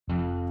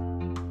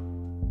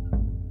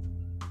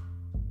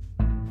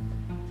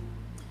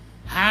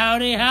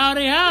Howdy,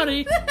 howdy,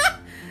 howdy.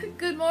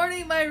 Good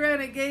morning, my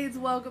renegades.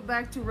 Welcome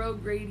back to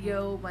Rogue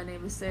Radio. My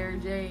name is Sarah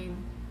Jane.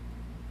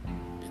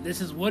 And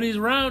this is Woody's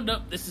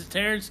Roundup. This is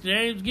Terrence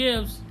James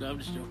Gibbs. No, I'm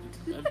just joking.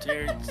 I'm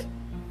Terrence.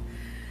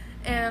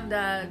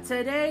 And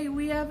today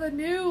we have a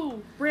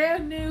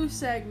brand new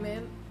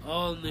segment.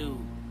 All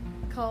new.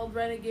 Called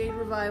Renegade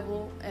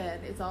Revival.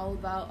 And it's all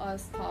about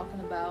us talking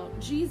about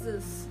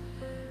Jesus.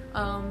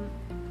 I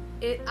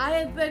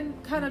have been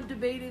kind of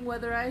debating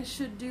whether I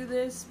should do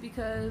this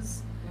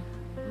because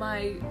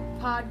my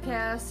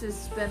podcast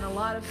has been a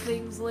lot of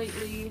things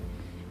lately,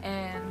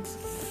 and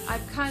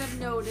I've kind of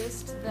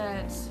noticed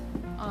that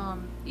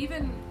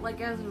even like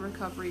as a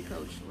recovery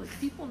coach, like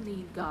people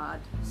need God.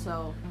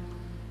 So,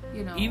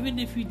 you know, even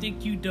if you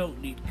think you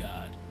don't need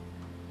God.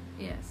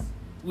 Yes.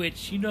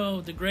 Which, you know,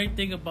 the great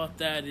thing about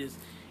that is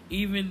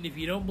even if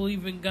you don't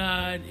believe in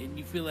God and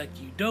you feel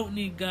like you don't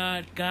need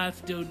God, God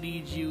still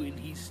needs you and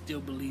He still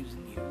believes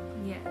in you.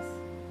 Yes.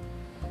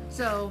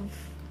 So,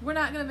 we're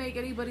not going to make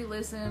anybody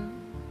listen.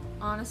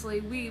 Honestly,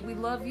 we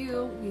love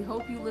you. We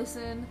hope you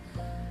listen.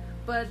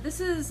 But this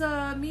is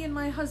me and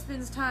my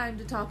husband's time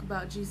to talk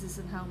about Jesus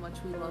and how much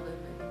we love Him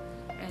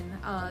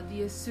and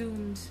the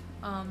assumed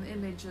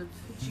image of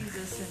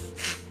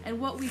Jesus and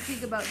what we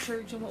think about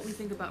church and what we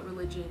think about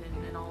religion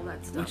and all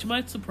that stuff. Which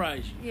might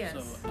surprise you. Yes.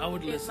 So I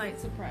would listen. It might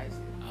surprise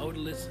you. I would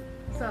listen.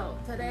 So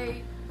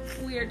today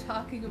we are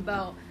talking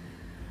about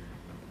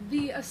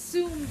the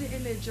assumed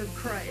image of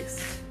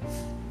Christ.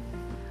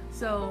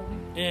 So.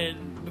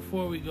 And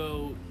before we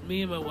go,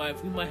 me and my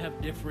wife, we might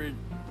have different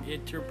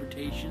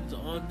interpretations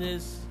on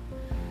this.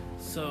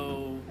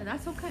 So. And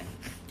that's okay.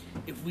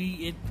 If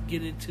we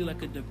get into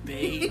like a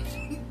debate,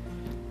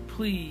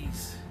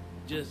 please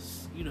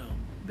just, you know.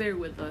 Bear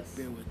with us.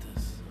 Bear with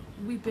us.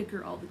 So. We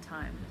bicker all the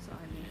time, so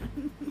I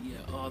mean.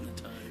 Yeah, all the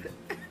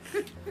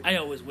time. I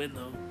always win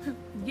though.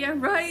 Yeah,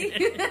 right?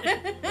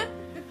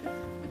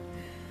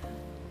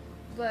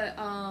 But,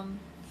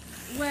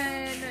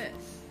 when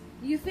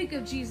you think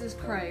of Jesus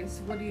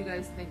Christ, what do you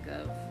guys think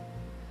of?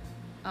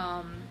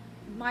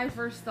 My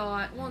first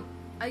thought, well,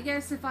 I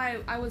guess if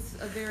I was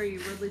a very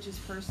religious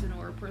person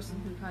or a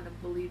person who kind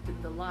of believed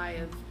in the lie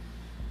of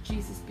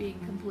Jesus being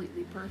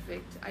completely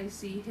perfect, I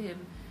see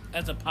him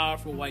as a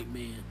powerful white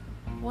man.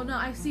 Well, no,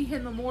 I see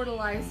him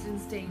immortalized in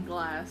stained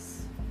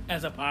glass.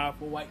 As a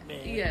powerful white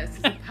man. Yes,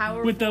 as a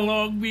powerful with the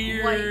long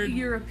beard, white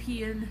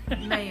European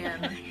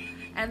man.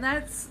 And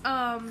that's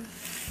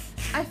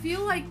I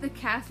feel like the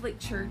Catholic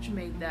Church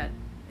made that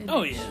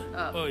image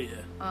up. Oh yeah.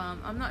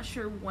 I'm not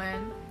sure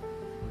when.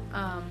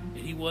 And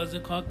he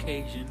wasn't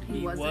Caucasian.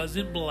 He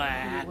wasn't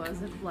black. He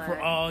wasn't black. For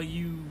all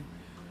you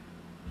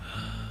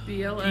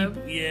BLM.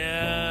 people,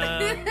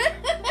 yeah.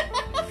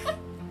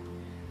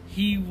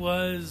 He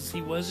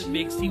wasn't Jewish.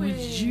 mixed. He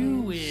was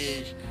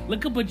Jewish.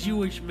 Look up a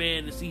Jewish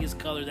man to see his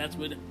color. That's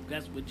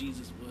what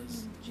Jesus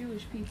was.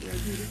 Jewish people are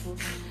beautiful.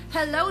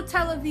 Hello,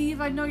 Tel Aviv.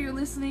 I know you're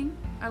listening.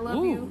 I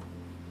love you.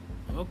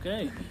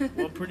 Okay.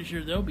 Well, I'm pretty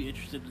sure they'll be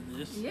interested in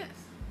this. Yes.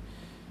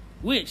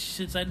 Which,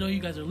 since I know you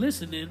guys are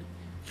listening,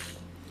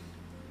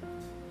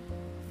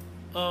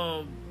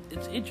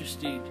 it's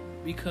interesting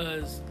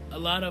because a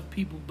lot of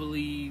people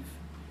believe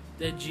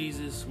that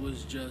Jesus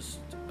was just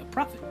a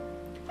prophet.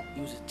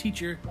 He was a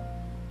teacher.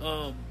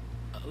 A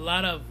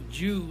lot of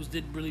Jews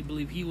didn't really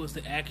believe he was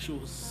the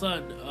actual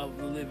son of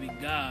the living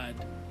God.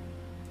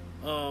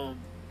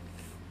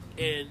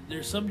 And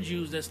there's some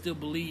Jews that still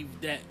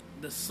believe that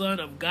the Son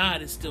of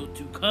God is still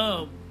to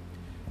come,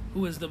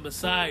 who is the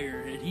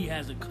Messiah, and he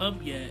hasn't come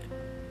yet.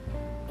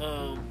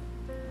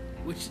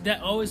 Which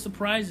that always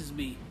surprises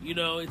me. You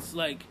know, it's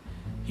like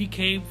he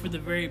came for the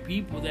very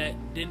people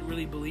that didn't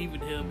really believe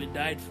in him and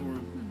died for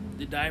him.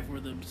 To die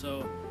for them.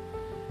 So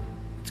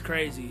it's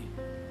crazy.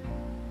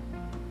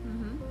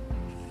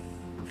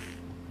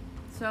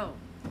 So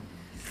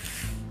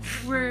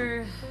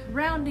we're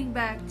rounding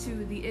back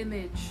to the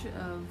image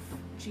of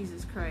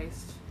Jesus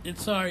Christ. And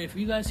sorry if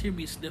you guys hear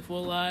me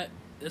sniffle a lot.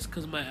 That's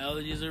because my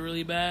allergies are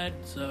really bad.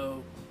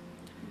 So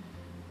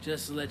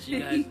just to let you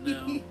guys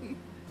know,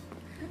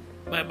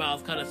 my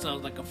mouth kind of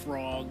sounds like a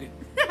frog.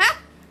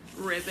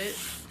 Ribbit.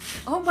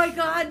 Oh my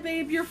God,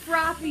 babe, you're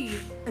frothy.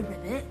 A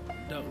ribbit.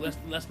 No,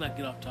 let's not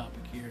get off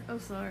topic here. Oh,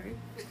 sorry.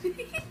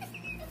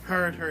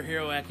 Her and Her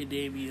Hero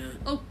Academia.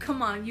 Oh,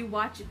 come on, you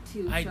watch it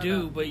too. I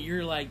do, up. but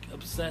you're like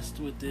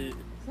obsessed with it.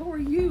 So are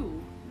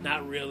you.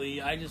 Not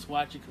really. I just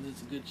watch it because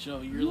it's a good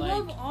show. You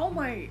love All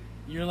Might.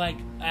 You're like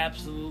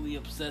absolutely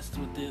obsessed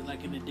with it,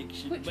 like an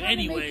addiction. Quit but trying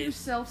anyways, to make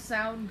yourself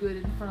sound good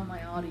in front of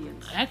my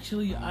audience.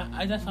 Actually,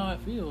 I that's how I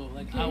feel.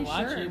 Like Okay, I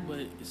watch sure. it, but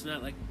it's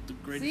not like the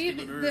greatest See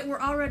thing on earth. that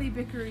we're already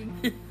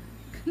bickering.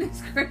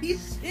 Goodness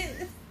gracious.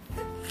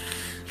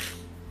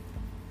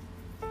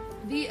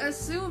 The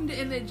assumed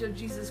image of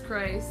Jesus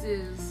Christ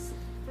is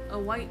a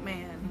white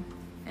man,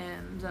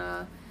 and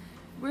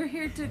we're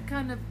here to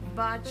kind of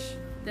botch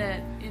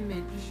that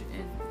image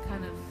and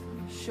kind of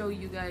show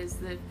you guys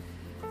that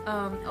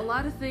a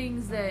lot of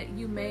things that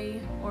you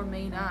may or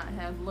may not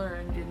have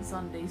learned in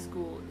Sunday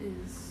school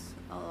is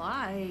a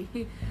lie.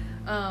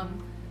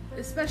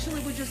 especially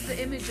with just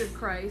the image of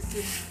Christ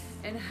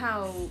and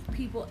how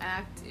people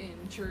act in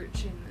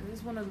church. And this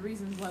is one of the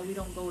reasons why we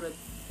don't go to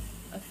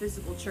a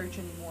physical church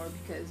anymore,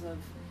 because of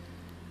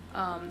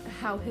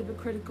how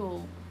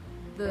hypocritical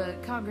the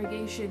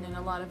congregation in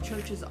a lot of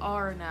churches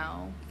are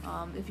now.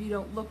 If you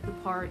don't look the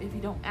part, if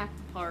you don't act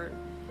the part,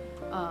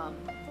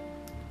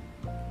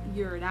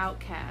 you're an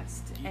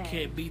outcast. You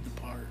can't be the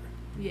part.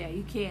 Yeah,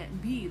 you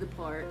can't be the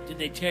part. Did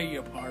they tear you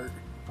apart?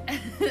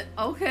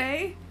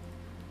 Okay.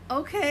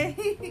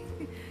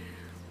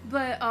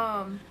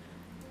 But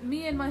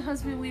me and my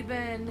husband, we've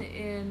been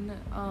in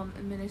a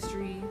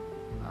ministry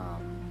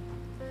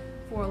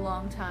for a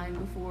long time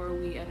before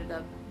we ended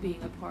up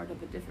being a part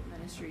of a different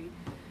ministry.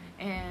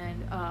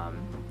 And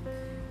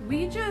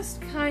we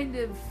just kind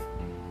of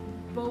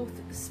both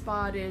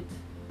spotted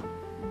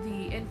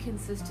the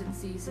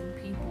inconsistencies in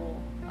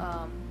people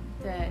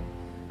that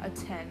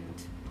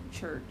attend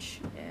church.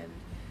 And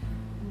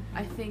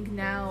I think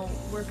now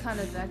we're kind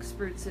of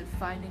experts at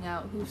finding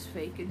out who's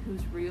fake and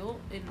who's real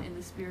in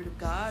the Spirit of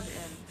God.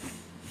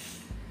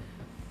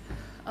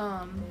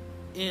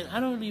 And I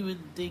don't even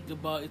think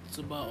it's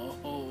about a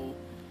whole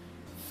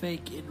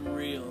fake and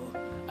real.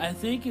 I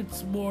think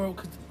it's more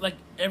because, like,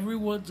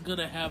 everyone's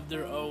gonna have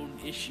their own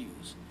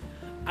issues.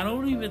 I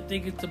don't even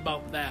think it's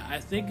about that. I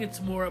think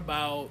it's more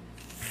about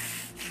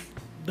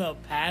the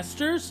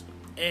pastors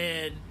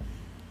and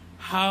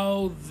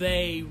how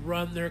they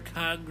run their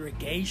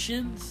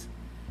congregations.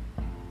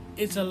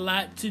 It's a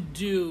lot to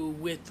do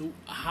with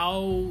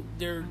how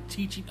they're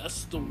teaching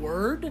us the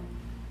word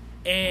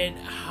and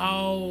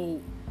how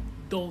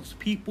those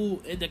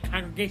people in the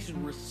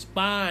congregation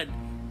respond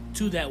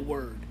to that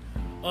word.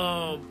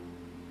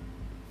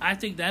 I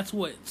think that's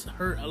what's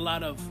hurt a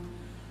lot of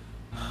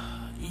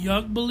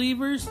young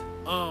believers.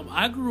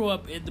 I grew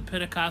up in the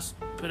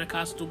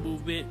Pentecostal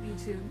movement. Me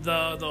too.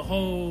 The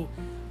whole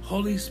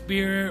Holy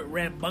Spirit,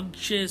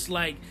 rambunctious,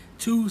 like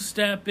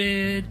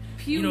two-stepping,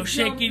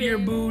 shaking your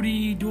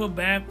booty, doing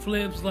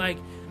backflips, like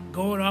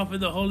going off in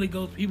the Holy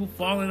Ghost, people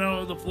falling out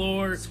on the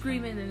floor,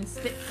 screaming and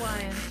spit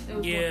flying.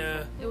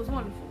 It was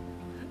wonderful.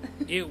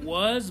 It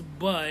was,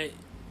 but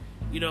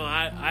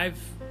I've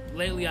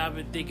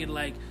been thinking,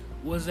 like,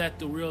 was that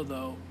the real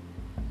though?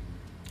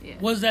 Yeah.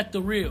 Was that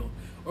the real,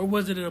 or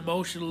was it an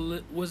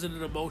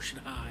emotion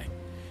high?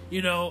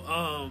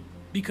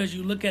 Because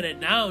you look at it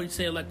now and you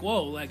say, like,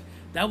 whoa, like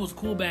that was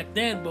cool back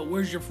then, but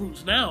where's your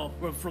fruits now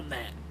from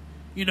that?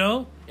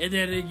 And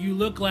then you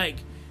look like,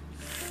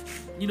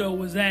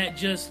 was that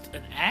just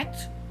an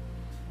act?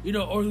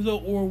 Or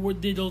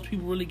did those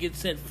people really get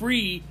set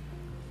free?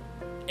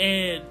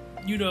 And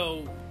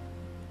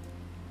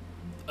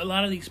a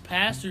lot of these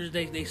pastors,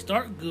 they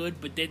start good,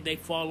 but then they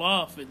fall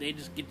off and they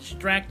just get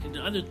distracted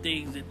in other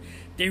things, and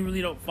they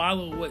really don't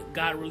follow what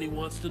God really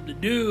wants them to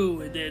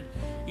do. And then,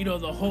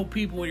 the whole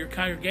people in your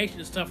congregation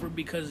is suffering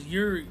because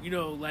you're,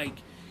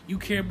 you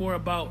care more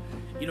about,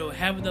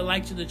 having the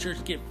lights in the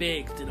church get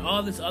fixed and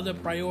all this other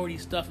priority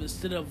stuff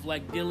instead of,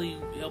 like,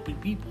 helping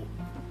people.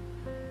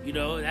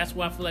 And that's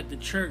why I feel like the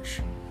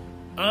church,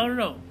 I don't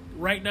know.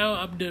 Right now,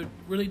 I'm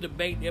really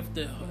debating if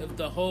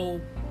the whole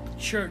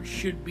church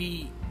should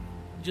be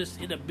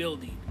just in a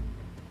building.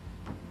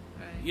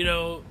 Right.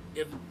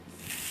 If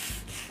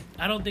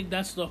I don't think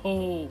that's the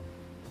whole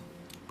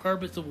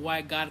purpose of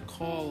why God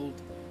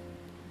called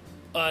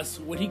us.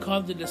 When he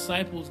called the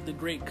disciples the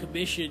Great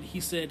Commission, he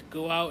said,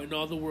 go out in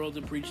all the world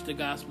and preach the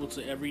gospel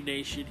to every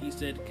nation. He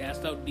said,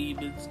 cast out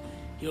demons,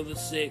 heal the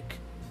sick,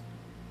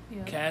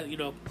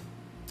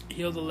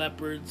 heal the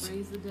leopards,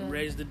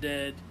 raise the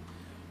dead,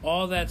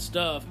 all that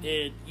stuff.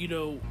 And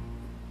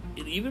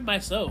and even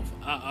myself,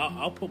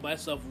 I'll put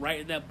myself right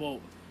in that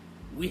boat.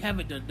 We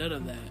haven't done none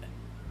of that.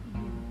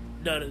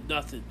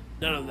 Nothing.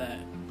 None of that.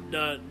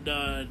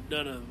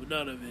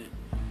 None of it.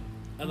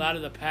 A lot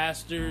of the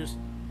pastors,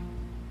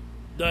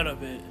 none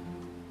of it.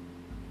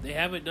 They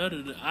haven't done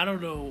it. I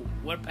don't know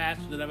what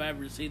pastor that I've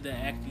ever seen that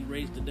actually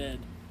raised the dead.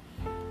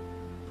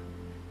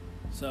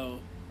 So.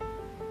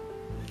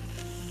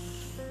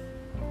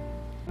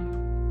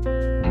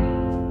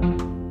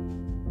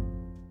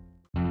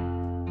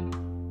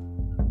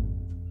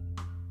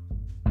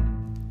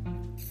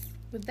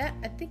 With that,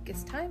 I think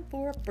it's time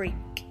for a break.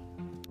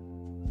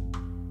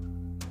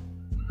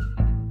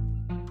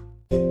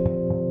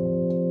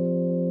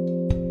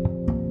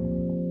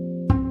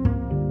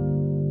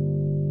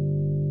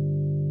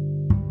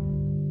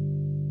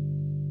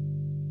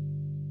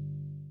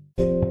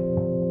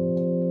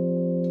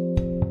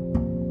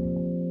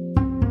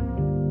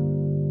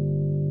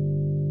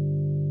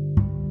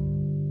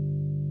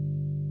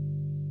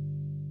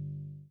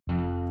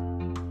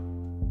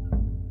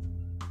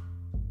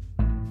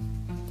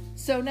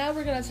 So now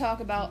we're going to talk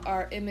about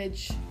our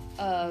image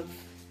of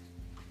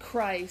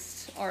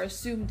Christ, our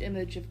assumed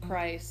image of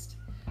Christ.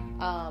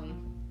 That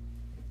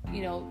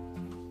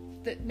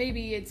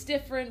maybe it's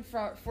different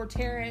for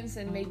Terrence,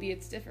 and maybe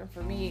it's different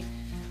for me.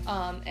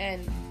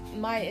 And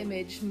my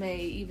image may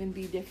even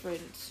be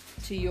different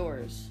to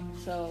yours.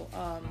 So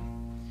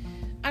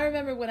I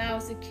remember when I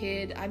was a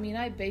kid, I mean,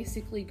 I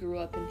basically grew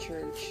up in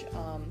church.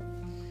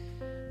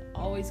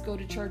 Always go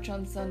to church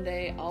on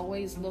Sunday,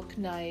 always look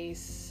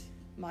nice.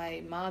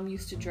 My mom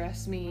used to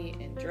dress me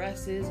in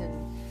dresses,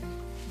 and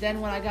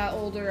then when I got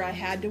older, I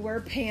had to wear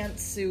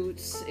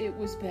pantsuits. It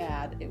was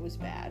bad.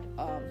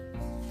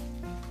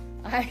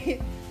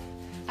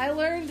 I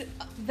learned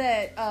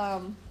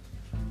that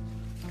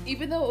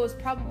even though it was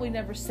probably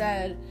never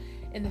said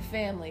in the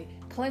family,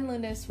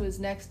 cleanliness was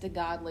next to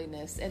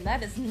godliness, and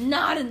that is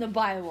not in the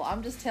Bible.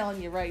 I'm just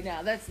telling you right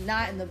now, that's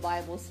not in the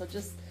Bible. So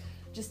just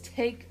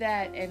take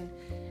that and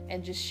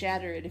just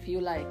shatter it if you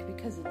like,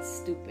 because it's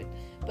stupid.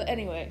 But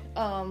anyway,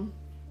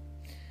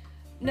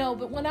 no,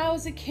 but when I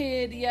was a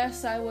kid,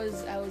 yes, I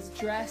was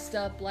dressed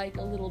up like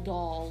a little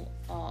doll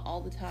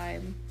all the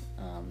time.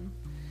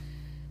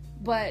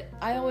 But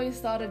I always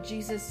thought of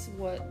Jesus,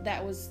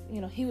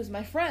 he was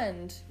my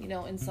friend,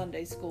 in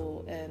Sunday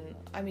school. And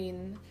I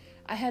mean,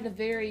 I had a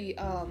very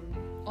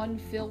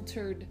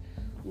unfiltered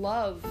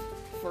love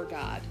for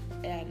God.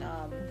 And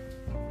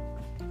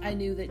I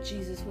knew that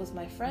Jesus was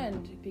my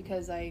friend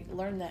because I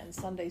learned that in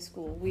Sunday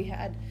school.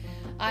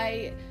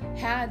 I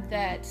had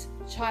that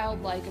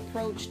childlike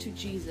approach to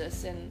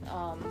Jesus, and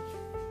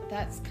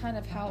that's kind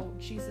of how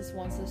Jesus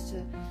wants us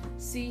to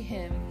see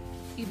him,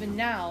 even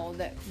now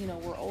that,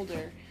 we're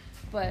older.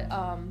 But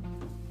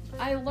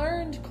I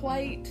learned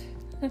quite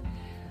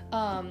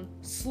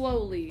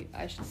slowly,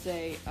 I should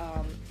say,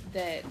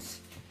 that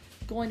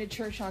going to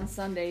church on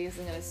Sunday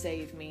isn't going to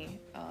save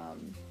me.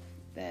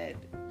 That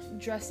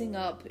dressing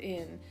up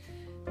in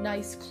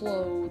nice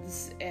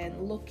clothes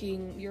and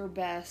looking your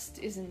best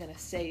isn't going to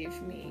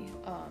save me.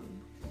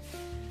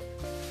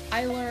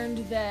 I learned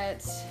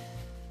that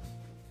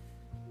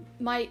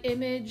my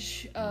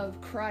image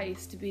of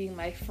Christ being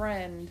my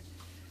friend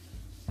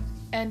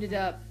ended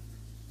up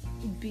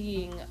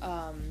being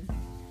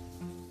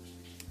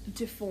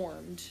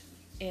deformed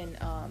in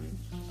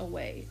a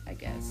way, I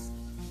guess,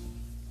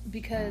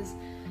 because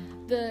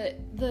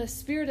the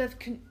spirit of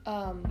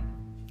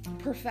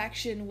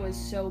perfection was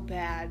so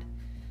bad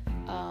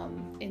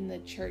in the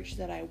church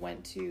that I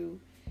went to.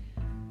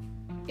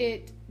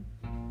 It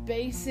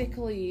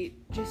basically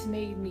just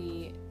made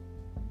me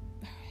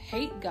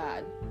hate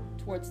God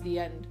towards the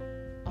end,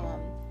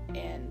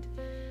 and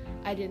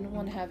I didn't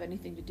want to have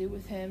anything to do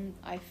with him.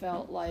 I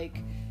felt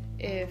like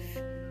if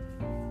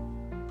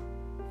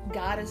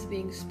God is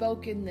being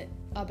spoken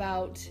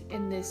about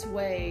in this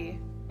way,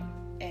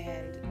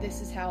 and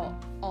this is how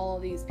all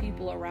of these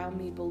people around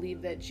me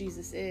believe that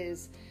Jesus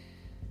is,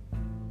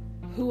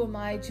 who am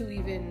I to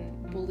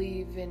even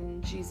believe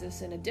in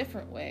Jesus in a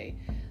different way?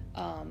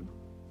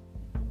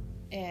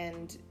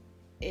 And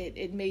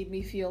it made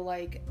me feel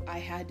like I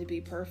had to be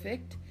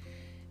perfect,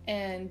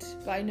 and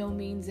by no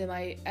means am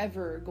I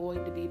ever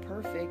going to be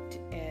perfect.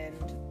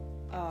 And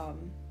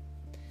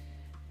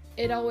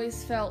it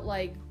always felt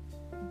like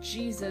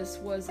Jesus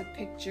was a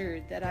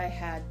picture that I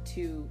had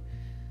to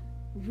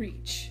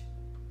reach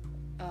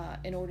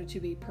in order to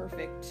be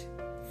perfect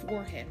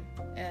for him.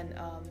 And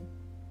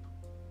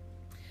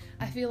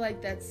I feel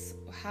like that's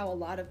how a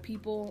lot of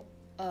people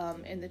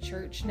in the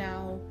church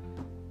now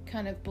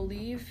kind of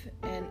believe,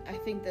 and I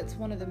think that's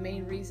one of the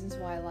main reasons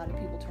why a lot of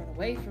people turn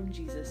away from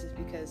Jesus, is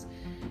because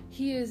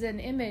he is an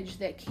image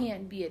that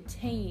can't be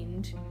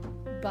attained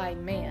by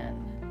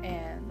man.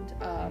 And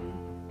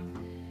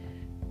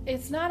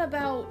it's not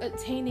about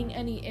attaining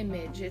any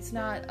image. It's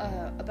not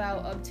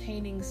about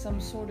obtaining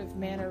some sort of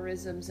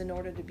mannerisms in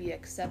order to be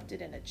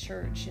accepted in a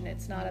church, and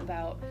it's not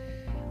about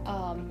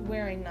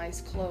wearing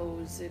nice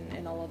clothes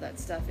and all of that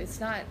stuff. It's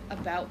not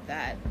about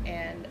that.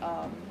 And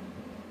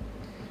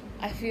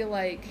I feel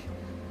like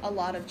a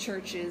lot of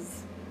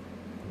churches,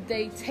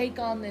 they take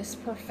on this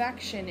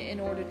perfection in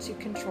order to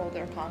control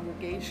their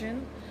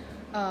congregation,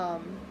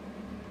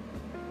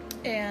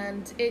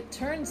 and it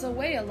turns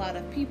away a lot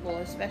of people,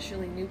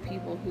 especially new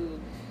people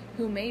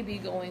who may be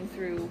going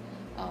through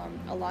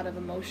a lot of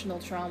emotional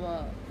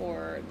trauma,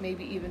 or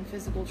maybe even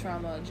physical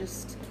trauma.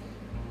 Just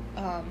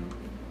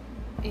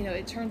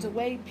it turns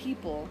away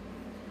people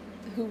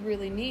who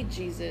really need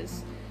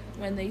Jesus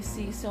when they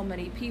see so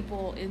many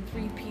people in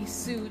three-piece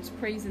suits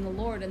praising the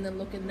Lord, and then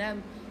looking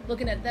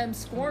at them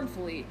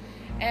scornfully.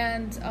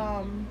 And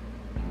I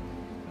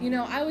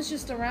was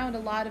just around a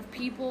lot of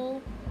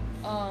people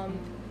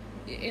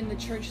in the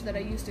church that I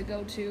used to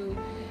go to,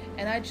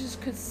 and I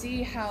just could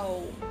see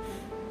how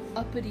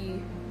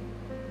uppity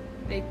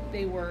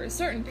they were.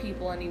 Certain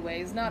people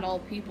anyways. Not all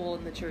people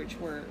in the church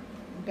were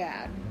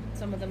bad.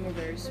 Some of them were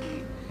very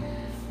sweet.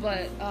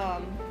 But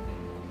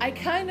I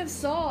kind of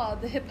saw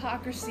the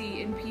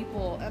hypocrisy in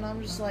people, and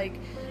I'm just like,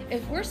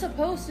 if we're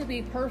supposed to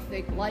be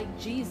perfect like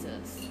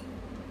Jesus,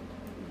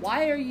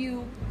 why are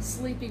you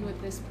sleeping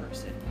with this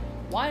person?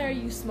 Why are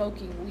you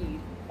smoking weed?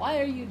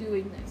 Why are you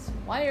doing this?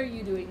 Why are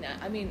you doing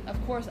that? I mean,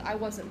 of course, I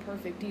wasn't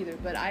perfect either,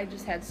 but I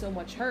just had so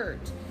much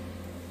hurt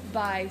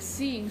by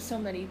seeing so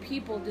many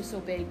people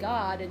disobey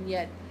God, and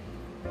yet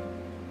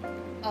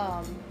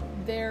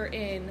they're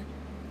in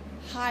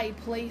high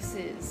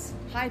places,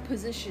 high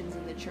positions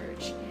in the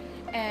church.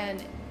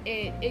 And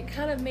it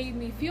kind of made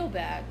me feel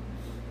bad,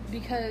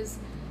 because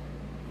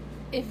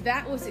if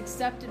that was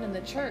accepted in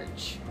the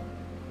church,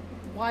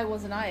 why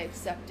wasn't I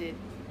accepted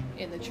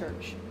in the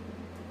church?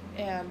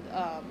 And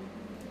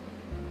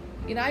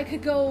I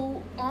could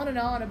go on and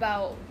on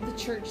about the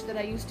church that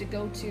I used to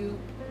go to.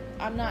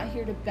 I'm not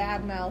here to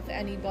badmouth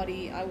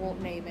anybody. I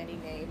won't name any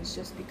names,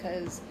 just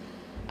because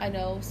I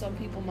know some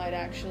people might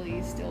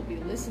actually still be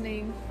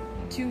listening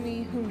to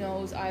me. Who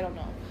knows? I don't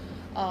know.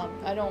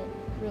 I don't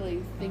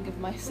really think of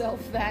myself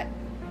that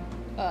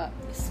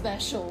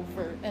special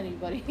for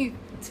anybody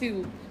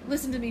to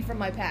listen to me from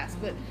my past.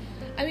 But,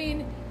 I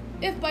mean,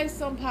 if by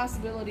some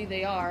possibility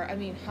they are, I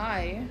mean,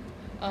 hi.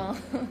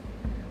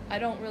 I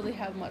don't really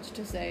have much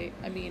to say.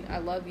 I mean, I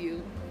love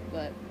you,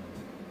 but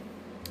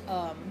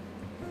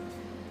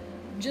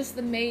just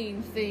the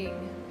main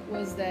thing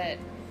was that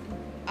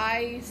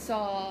I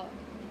saw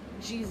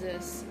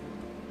Jesus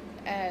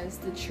as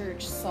the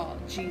church saw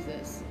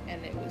Jesus,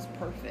 and it was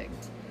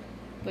perfect.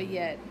 But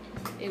yet,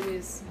 it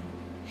was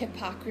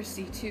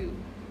hypocrisy too,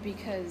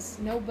 because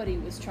nobody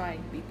was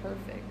trying to be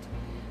perfect.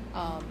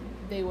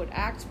 They would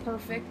act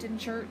perfect in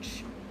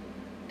church,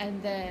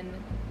 and then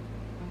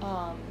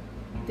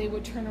they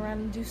would turn around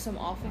and do some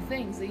awful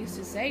things. They used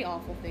to say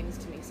awful things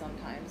to me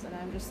sometimes, and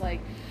I'm just like,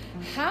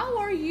 how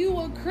are you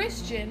a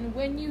Christian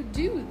when you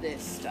do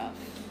this stuff?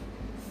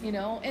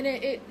 And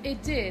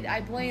it did.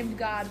 I blamed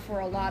God for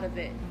a lot of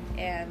it,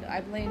 and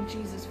I blamed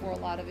Jesus for a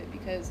lot of it,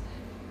 because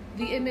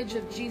the image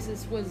of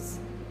Jesus was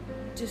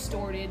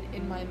distorted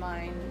in my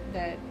mind,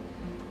 that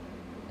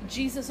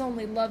Jesus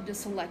only loved a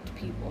select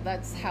people.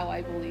 That's how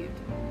I believed.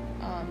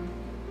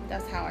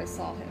 That's how I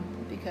saw him,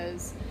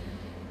 because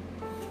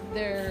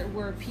there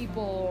were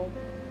people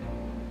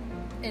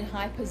in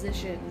high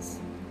positions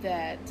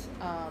that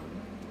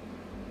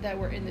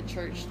were in the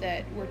church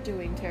that were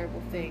doing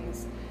terrible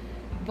things,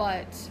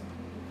 but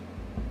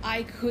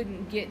I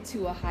couldn't get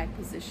to a high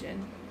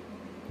position,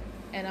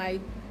 and I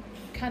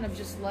kind of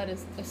just led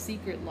a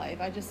secret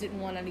life. I just didn't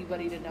want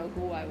anybody to know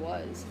who I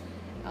was.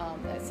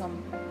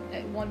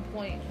 At one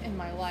point in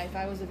my life,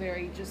 I was a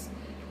very just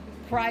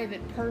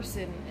private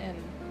person, and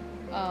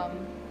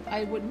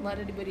I wouldn't let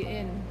anybody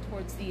in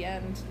towards the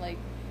end, like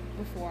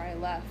before I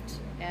left.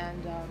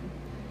 And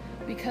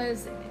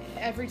because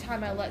every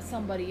time I let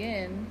somebody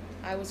in,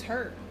 I was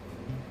hurt.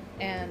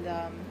 And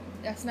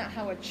that's not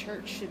how a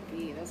church should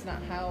be. That's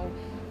not how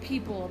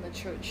people in the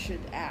church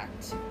should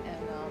act. And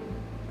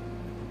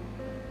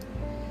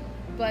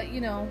but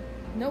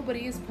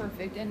nobody is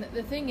perfect. And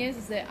the thing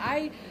is that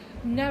I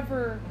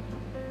never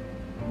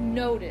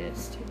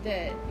noticed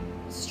that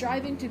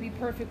striving to be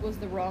perfect was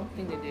the wrong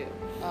thing to do.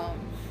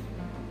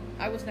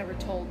 I was never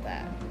told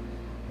that.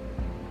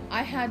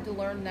 I had to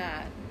learn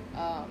that.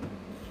 I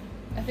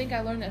think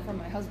I learned that from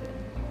my husband,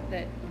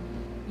 that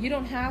you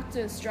don't have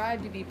to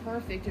strive to be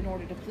perfect in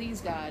order to please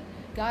God.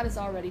 God is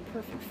already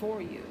perfect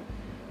for you.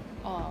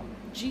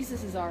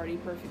 Jesus is already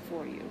perfect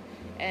for you.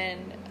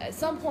 And at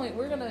some point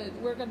we're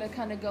gonna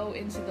kind of go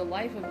into the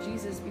life of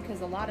Jesus,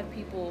 because a lot of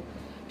people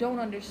don't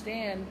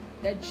understand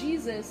that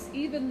Jesus,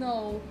 even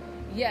though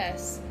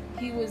yes,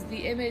 he was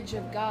the image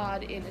of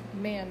God in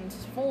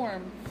man's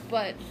form,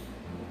 but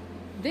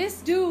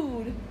this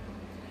dude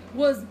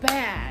was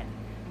bad,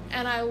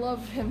 and I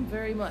love him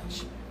very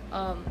much.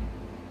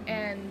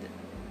 And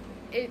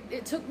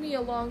it took me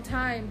a long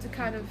time to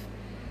kind of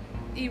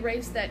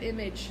erase that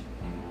image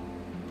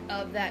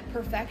of that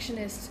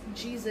perfectionist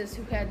Jesus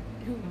who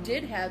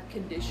did have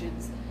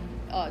conditions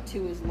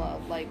to his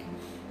love. Like,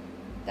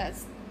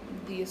 that's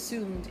the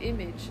assumed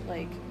image.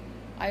 Like,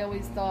 I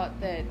always thought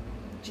that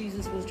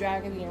Jesus was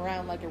dragging me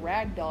around like a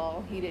rag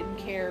doll. He didn't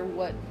care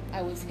what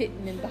I was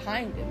hitting in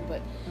behind him,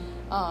 but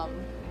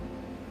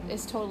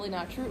it's totally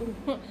not true.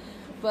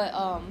 But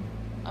I'm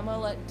gonna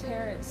let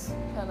Terrence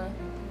kind of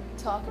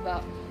talk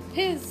about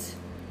his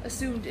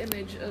assumed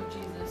image of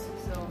Jesus.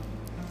 So,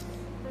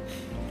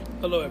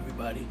 hello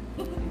everybody.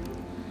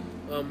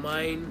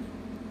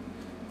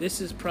 This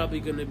is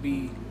probably gonna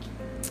be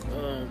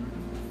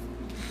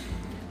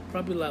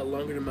probably a lot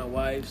longer than my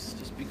wife's,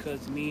 just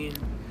because me and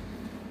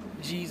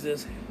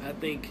Jesus, I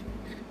think,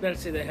 not to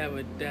say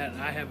that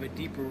I have a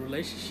deeper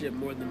relationship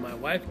more than my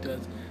wife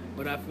does,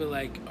 but I feel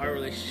like our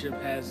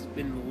relationship has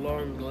been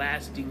long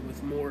lasting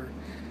with more,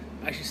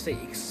 I should say,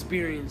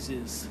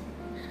 experiences.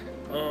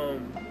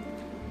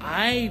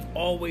 I've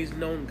always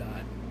known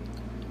God.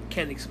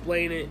 Can't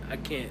explain it. I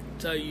can't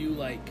tell you,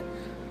 like,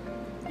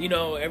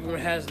 everyone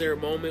has their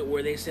moment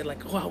where they say,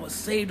 like, oh, I was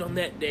saved on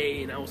that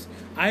day, and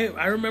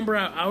I remember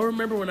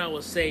when I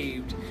was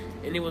saved,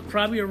 and it was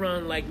probably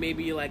around like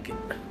maybe like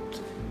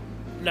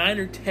 9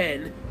 or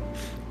 10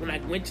 when I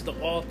went to the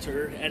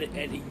altar at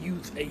a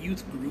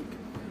youth group.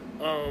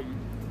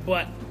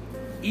 But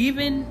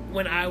even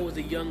when I was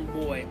a young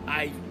boy,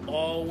 I've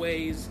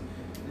always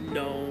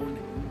known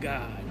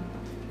God.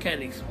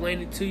 Can't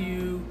explain it to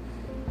you.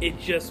 It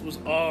just was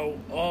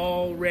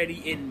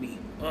already in me.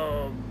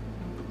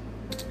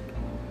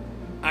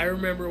 I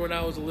remember when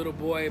I was a little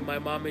boy, my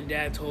mom and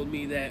dad told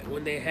me that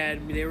when they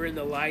were in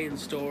the Lion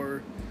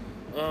store,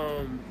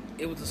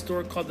 it was a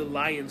store called the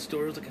Lion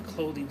Store. It was like a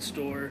clothing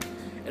store,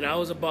 and I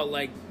was about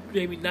like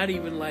maybe not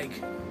even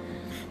like,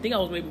 I think I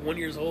was maybe 1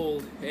 year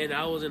old, and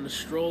I was in a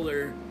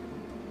stroller.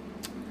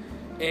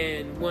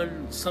 And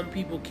when some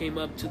people came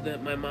up to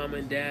my mom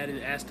and dad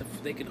and asked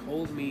if they could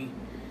hold me,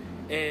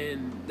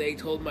 and they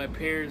told my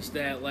parents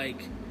that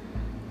like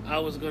I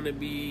was gonna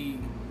be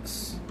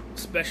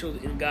special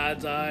in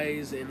God's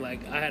eyes, and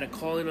like I had a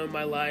calling on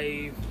my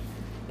life,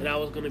 and I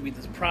was gonna be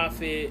this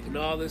prophet and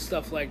all this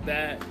stuff like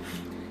that.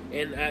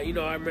 And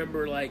I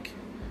remember like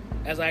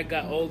as I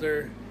got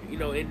older,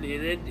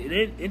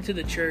 into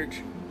the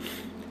church,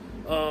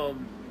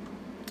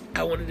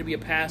 I wanted to be a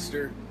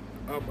pastor.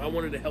 I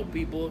wanted to help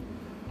people.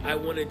 I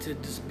wanted to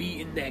just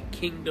be in that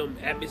kingdom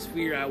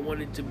atmosphere. I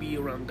wanted to be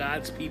around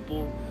God's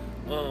people.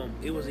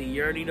 It was a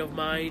yearning of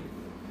mine.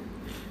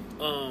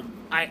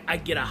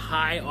 I get a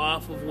high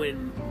off of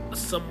when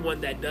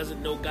someone that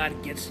doesn't know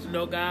God gets to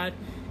know God.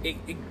 It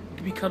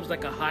becomes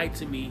like a high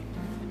to me.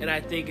 And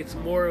I think it's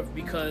more of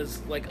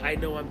because like I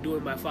know I'm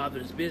doing my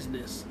Father's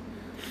business.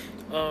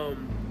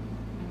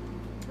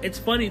 It's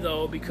funny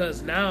though,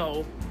 because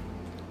now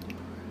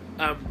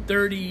I'm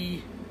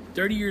 30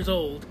 years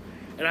old,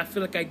 and I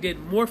feel like I did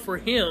more for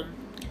him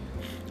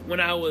when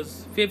I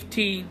was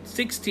 15,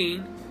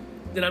 16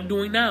 than I'm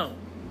doing now.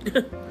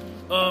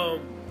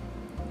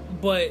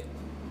 But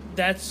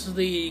that's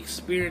the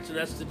experience, and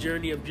that's the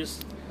journey of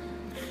just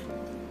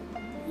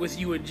with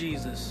you and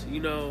Jesus.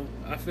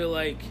 I feel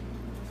like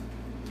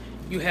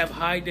you have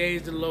high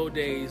days and low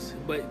days,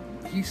 but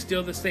he's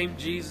still the same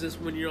Jesus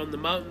when you're on the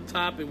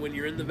mountaintop and when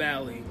you're in the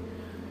valley.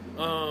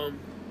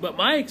 But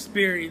my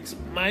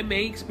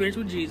main experience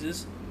with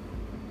Jesus,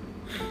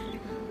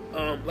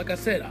 like I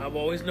said, I've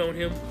always known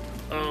him.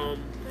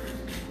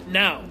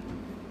 Now,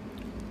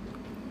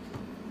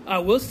 I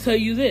will tell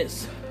you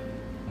this.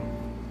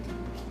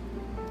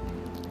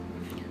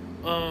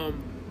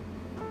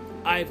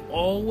 I've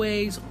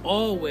always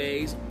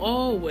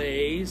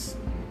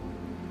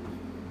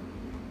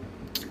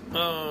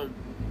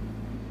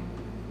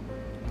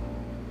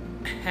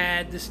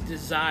had this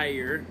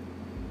desire.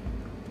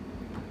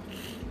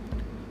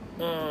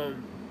 I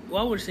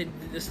wouldn't say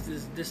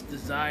this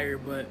desire,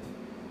 but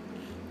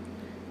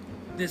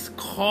this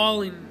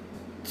calling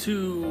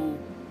to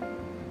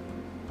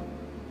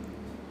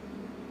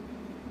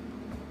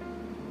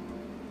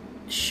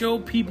show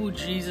people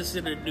Jesus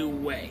in a new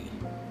way.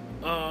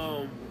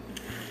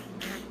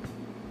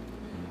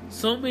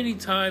 So many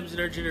times in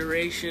our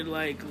generation,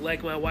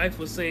 like my wife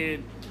was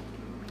saying,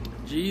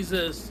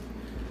 Jesus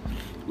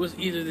was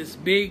either this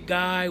big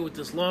guy with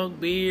this long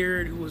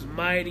beard who was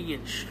mighty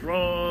and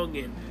strong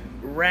and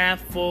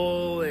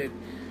wrathful, and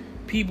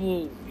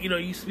people,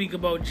 you speak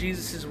about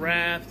Jesus'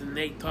 wrath and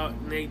they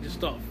just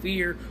thought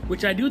fear,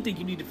 which I do think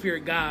you need to fear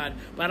God,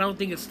 but I don't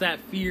think it's that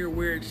fear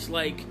where it's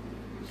like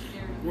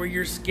where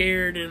you're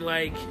scared, and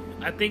like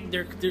I think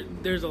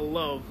there's a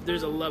love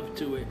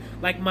to it.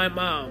 Like my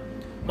mom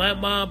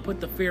put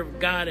the fear of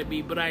God in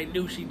me, but I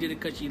knew she did it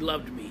because she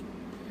loved me.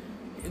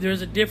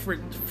 There's a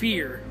different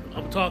fear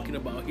I'm talking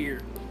about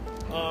here.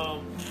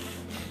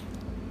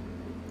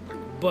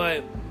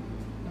 But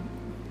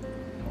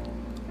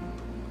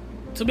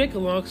to make a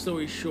long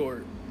story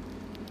short,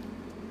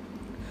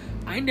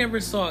 I never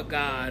saw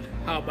God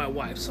how my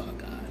wife saw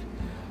God.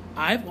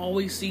 I've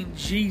always seen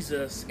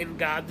Jesus and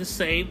God the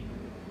same.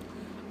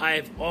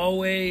 I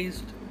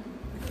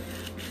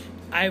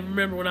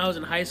remember when I was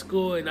in high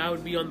school and I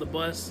would be on the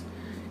bus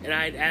and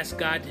I'd ask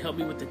God to help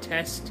me with the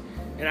test.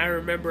 And I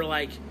remember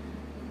when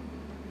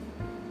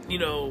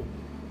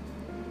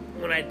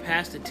I'd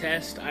passed the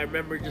test, I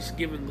remember just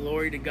giving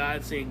glory to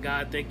God, saying,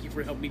 God, thank you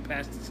for helping me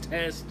pass this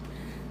test.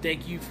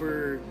 Thank you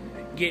for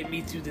getting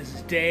me through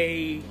this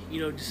day.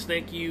 Just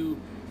thank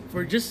you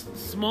for just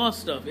small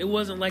stuff. It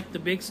wasn't like the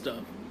big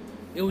stuff.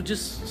 It was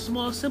just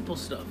small, simple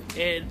stuff.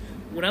 And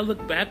when I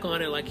look back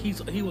on it, like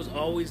he was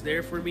always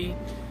there for me.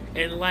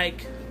 And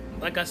like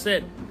I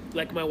said,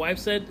 like my wife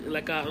said,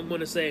 like I'm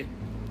going to say,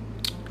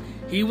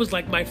 he was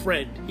like my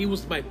friend. He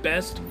was my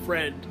best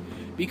friend.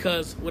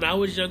 Because when I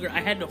was younger, I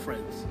had no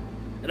friends.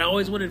 And I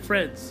always wanted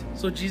friends.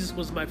 So Jesus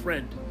was my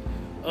friend.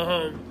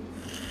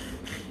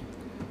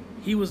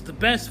 He was the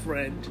best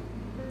friend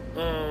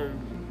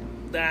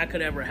that I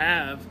could ever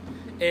have.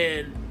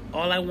 And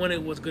all I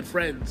wanted was good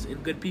friends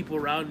and good people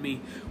around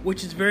me.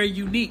 Which is very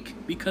unique.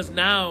 Because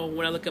now,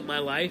 when I look at my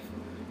life,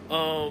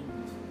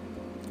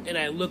 and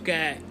I look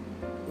at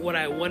what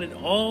I wanted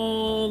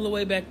all the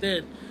way back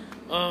then,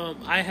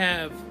 I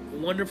have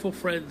wonderful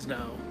friends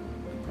now.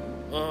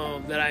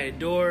 That I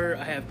adore.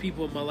 I have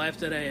people in my life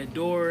that I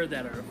adore,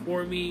 that are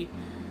for me,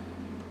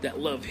 that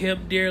love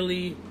him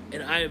dearly,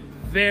 and I am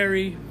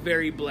very,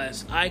 very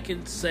blessed. I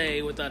can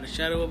say without a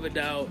shadow of a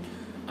doubt,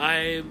 I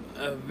am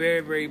a very,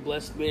 very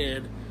blessed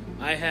man.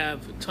 I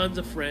have tons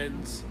of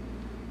friends.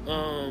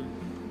 Yeah,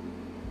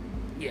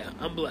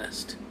 I'm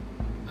blessed.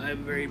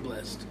 I'm very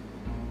blessed.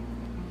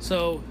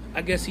 So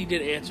I guess he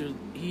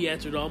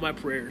answered all my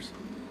prayers.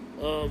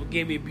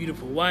 Gave me a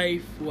beautiful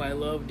wife who I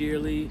love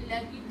dearly.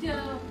 Love you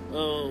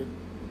too.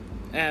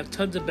 I have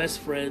tons of best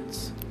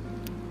friends.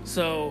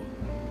 So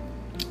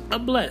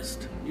I'm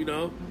blessed, you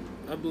know.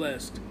 I'm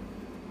blessed.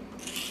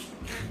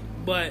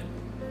 But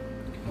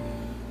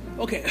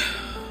okay,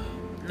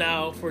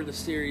 now for the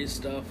serious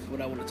stuff, what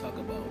I want to talk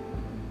about.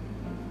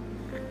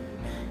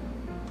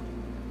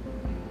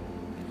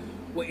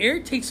 What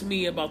irritates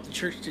me about the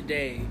church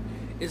today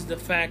is the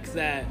fact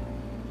that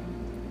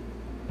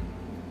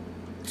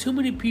too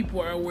many people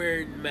are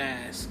wearing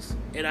masks,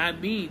 and I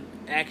mean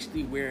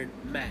actually wearing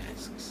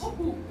masks.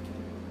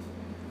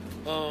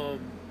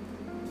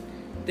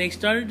 They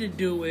started to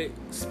do it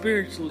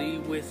spiritually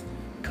with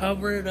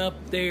covering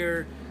up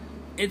their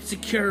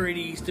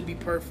insecurities to be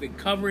perfect,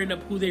 covering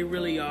up who they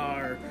really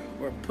are,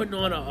 or putting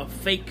on a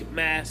fake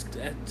mask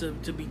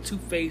to be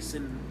two-faced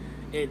and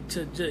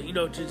to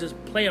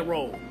just play a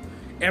role.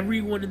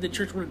 Everyone in the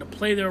church wanted to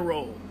play their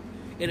role,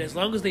 and as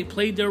long as they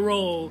played their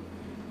role,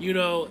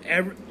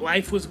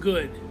 life was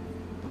good.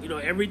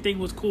 Everything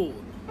was cool.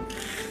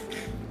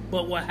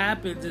 But what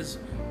happens is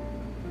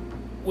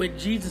when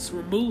Jesus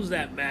removes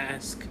that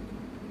mask,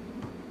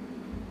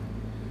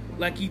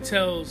 like he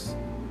tells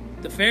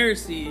the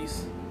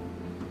Pharisees,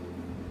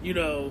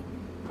 you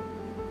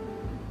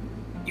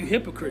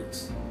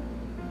hypocrites.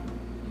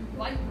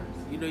 Vipers.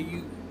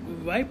 You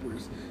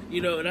vipers.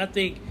 And I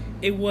think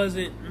it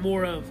wasn't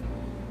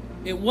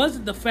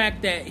the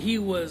fact that he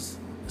was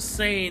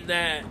saying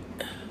that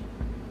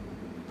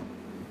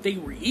they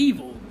were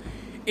evil.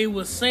 It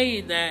was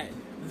saying that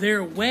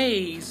their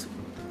ways,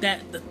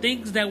 that the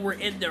things that were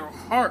in their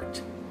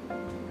heart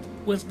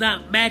was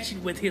not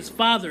matching with his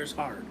Father's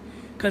heart.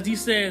 Because he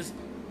says,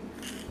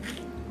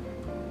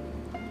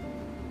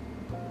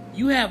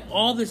 you have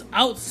all this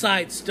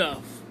outside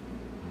stuff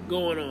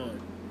going on.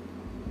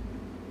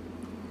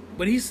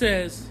 But he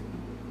says,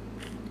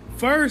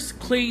 first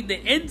clean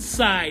the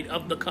inside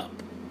of the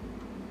cup,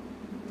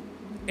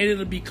 and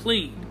it'll be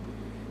clean.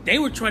 They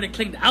were trying to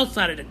clean the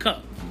outside of the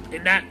cup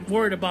and not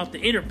worried about the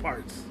inner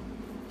parts.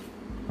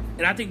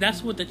 And I think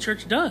that's what the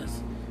church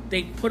does.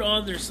 They put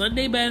on their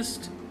Sunday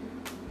best.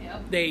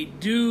 Yep. They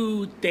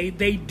do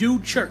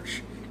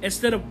church.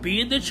 Instead of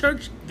being the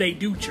church, they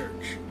do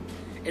church.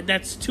 And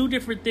that's two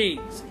different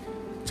things.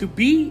 To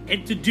be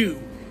and to do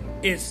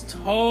is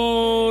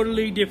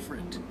totally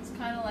different. It's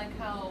kind of like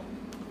how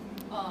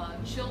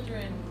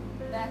children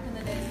back in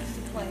the day used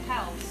to play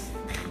house.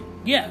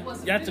 Yeah,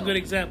 that's a good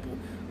example.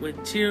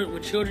 When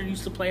children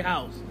used to play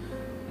house,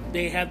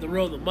 they had the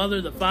role of the mother,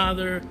 the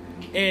father,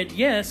 and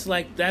yes,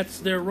 like that's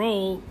their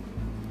role.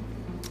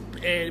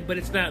 But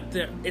it's not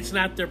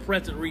their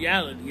present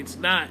reality. It's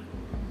not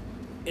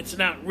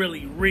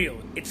really real.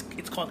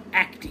 It's called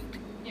acting.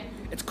 Yeah.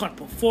 It's called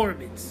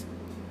performance.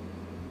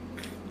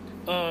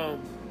 And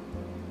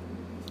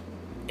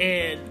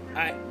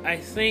I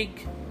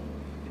think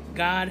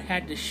God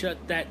had to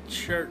shut that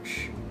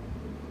church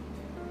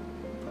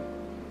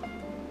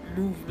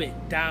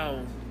movement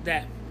down.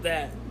 That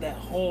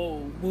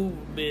whole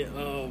movement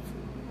of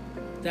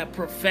that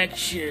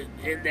perfection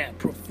and that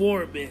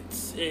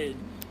performance, and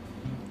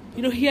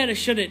he had to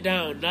shut it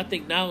down. And I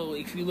think now,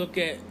 if you look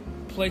at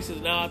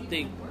places now, I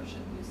think worship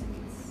music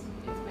is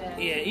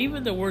bad. Yeah,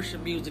 even the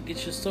worship music,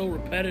 it's just so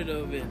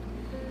repetitive. And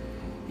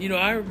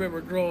I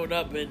remember growing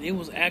up, and it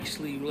was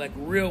actually like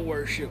real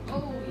worship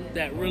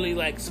that really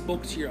like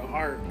spoke to your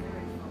heart.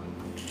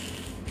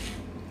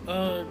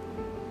 But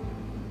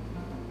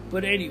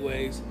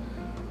anyways,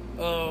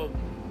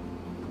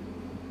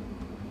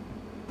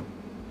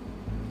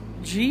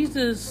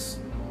 Jesus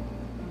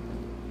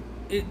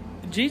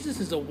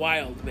is a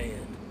wild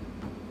man.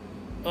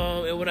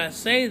 And when I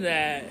say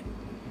that,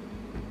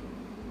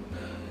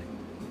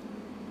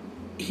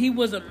 he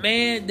was a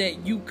man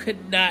that you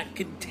could not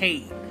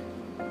contain.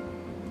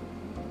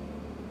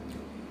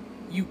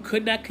 You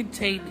could not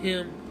contain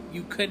him.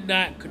 You could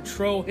not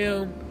control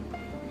him.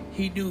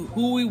 He knew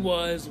who he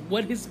was,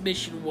 what his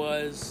mission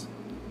was,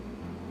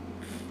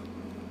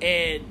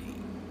 and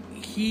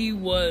he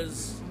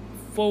was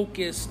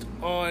focused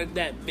on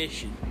that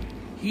mission.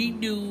 He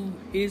knew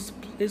his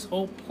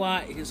whole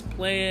plot, his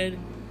plan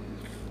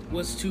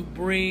was to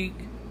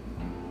bring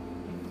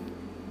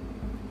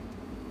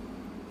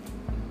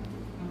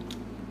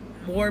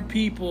more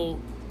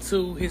people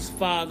to his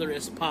Father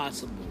as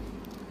possible.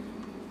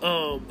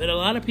 And a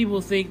lot of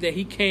people think that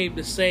he came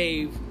to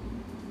save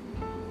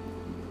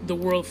the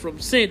world from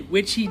sin,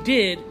 which he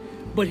did,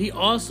 but he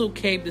also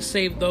came to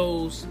save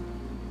those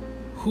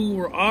who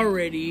were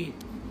already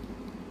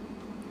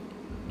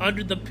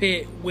under the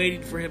pit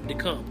waiting for him to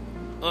come.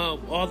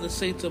 All the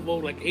saints of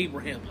old, like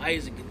Abraham,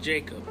 Isaac, and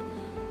Jacob.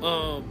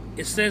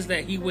 It says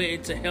that he went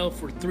into hell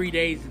for 3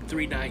 days and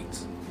 3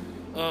 nights.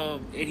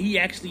 And he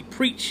actually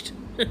preached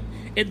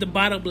in the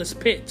bottomless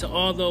pit to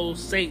all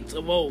those saints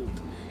of old,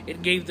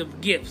 and gave them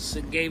gifts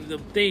and gave them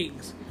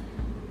things.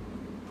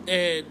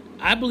 And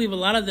I believe a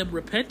lot of them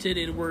repented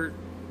and were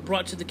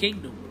brought to the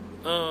kingdom.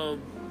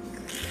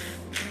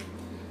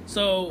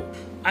 So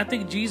I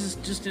think Jesus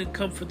just didn't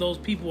come for those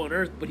people on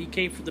earth, but he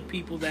came for the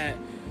people that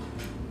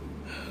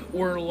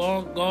were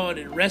long gone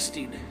and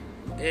resting.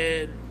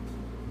 And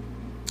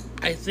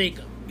I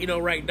think,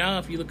 right now,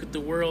 if you look at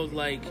the world,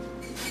 like,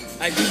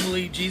 I do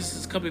believe Jesus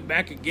is coming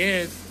back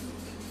again,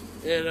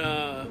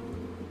 and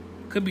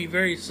could be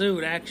very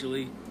soon,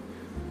 actually.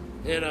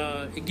 And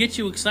it gets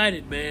you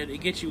excited, man.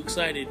 It gets you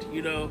excited,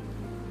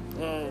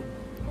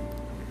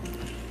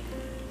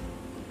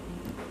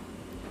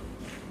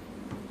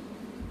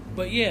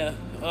 But yeah,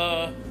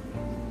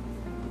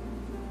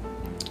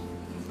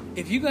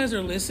 if you guys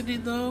are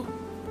listening, though,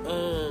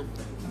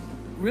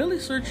 really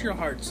search your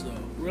hearts,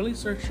 though. Really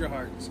search your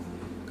hearts.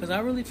 Because I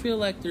really feel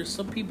like there's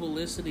some people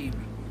listening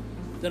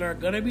that are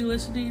going to be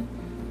listening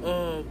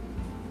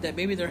that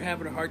maybe they're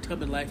having a hard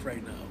time in life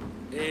right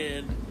now.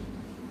 And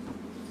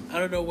I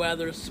don't know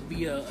whether it's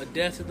be a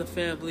death in the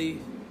family,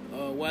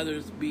 whether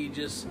it be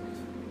just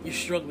you're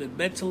struggling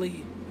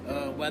mentally,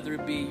 whether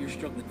it be you're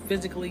struggling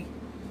physically.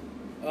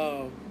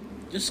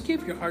 Just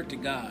give your heart to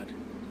God.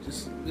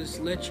 Just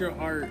let your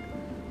heart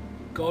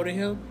go to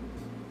Him,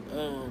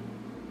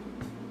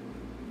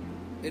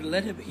 and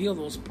let Him heal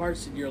those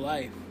parts in your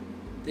life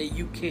that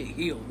you can't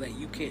heal, that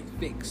you can't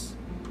fix.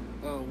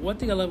 One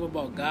thing I love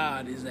about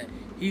God is that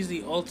He's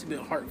the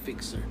ultimate heart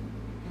fixer.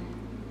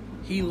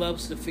 He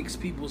loves to fix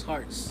people's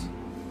hearts.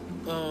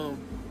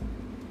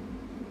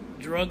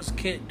 Drugs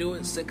can't do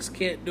it. Sex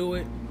can't do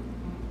it.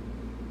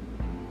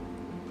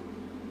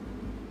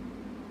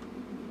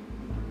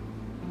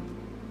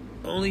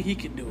 Only He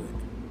can do it.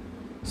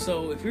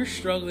 So if you're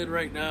struggling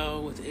right now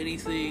with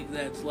anything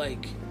that's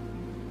like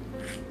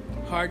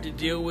hard to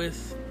deal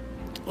with,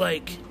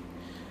 like,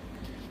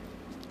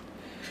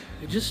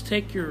 just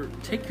take your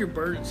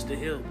burdens to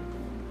Him.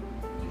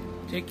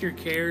 Take your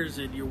cares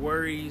and your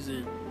worries,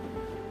 and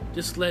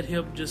just let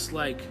Him just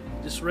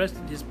rest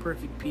in His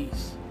perfect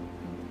peace.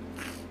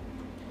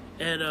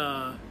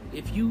 And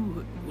if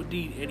you would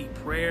need any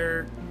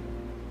prayer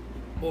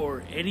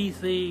or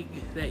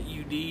anything that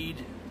you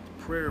need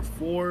prayer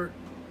for,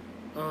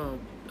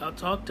 I'll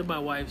talk to my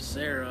wife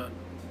Sarah.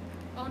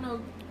 Oh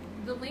no,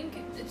 the link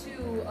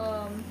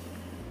to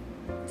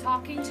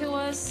talking to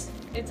us,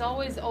 it's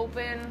always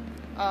open.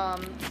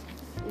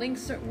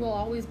 Links will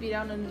always be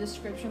down in the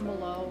description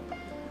below.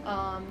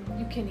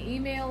 You can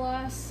email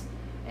us,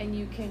 and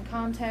you can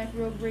contact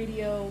Rogue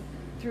Radio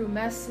through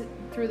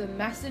the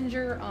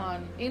messenger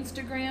on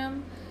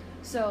Instagram.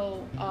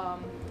 So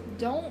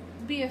don't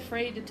be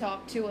afraid to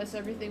talk to us.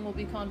 Everything will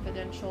be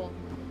confidential,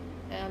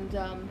 and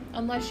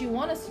unless you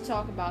want us to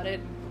talk about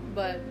it,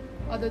 but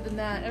other than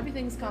that,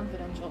 everything's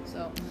confidential.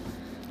 So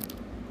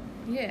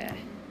yeah.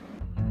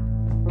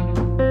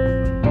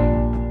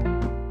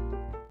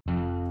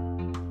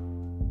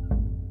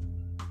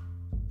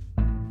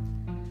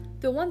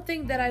 The one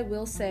thing that I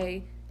will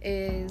say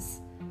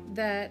is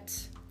that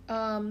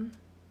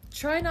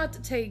try not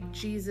to take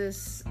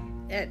Jesus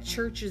at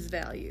church's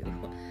value,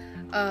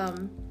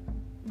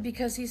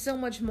 because He's so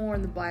much more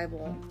in the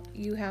Bible.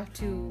 You have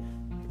to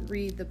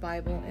read the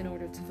Bible in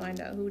order to find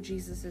out who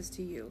Jesus is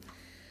to you.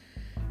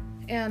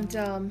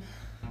 And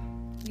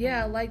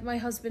yeah, like my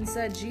husband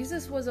said,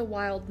 Jesus was a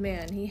wild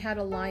man. He had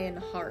a lion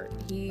heart.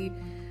 He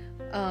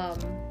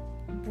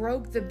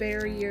broke the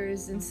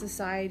barriers in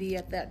society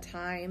at that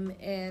time,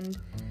 and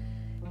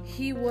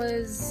He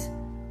was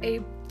a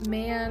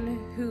man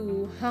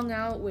who hung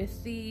out with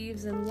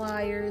thieves and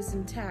liars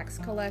and tax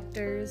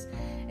collectors,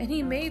 and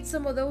He made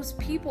some of those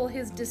people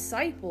His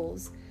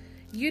disciples.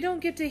 You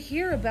don't get to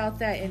hear about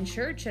that in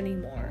church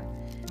anymore,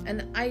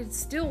 and I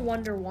still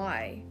wonder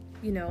why,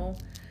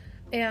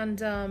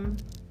 and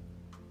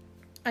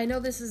I know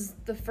this is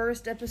the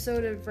first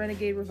episode of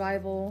Renegade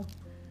Revival,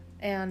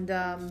 and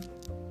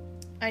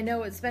I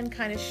know it's been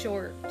kind of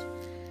short,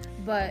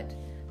 but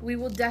we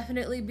will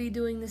definitely be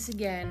doing this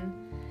again,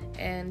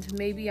 and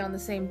maybe on the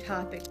same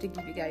topic to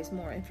give you guys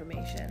more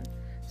information.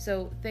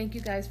 So thank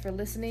you guys for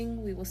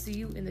listening. We will see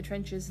you in the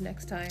trenches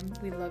next time.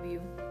 We love you.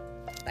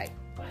 Bye.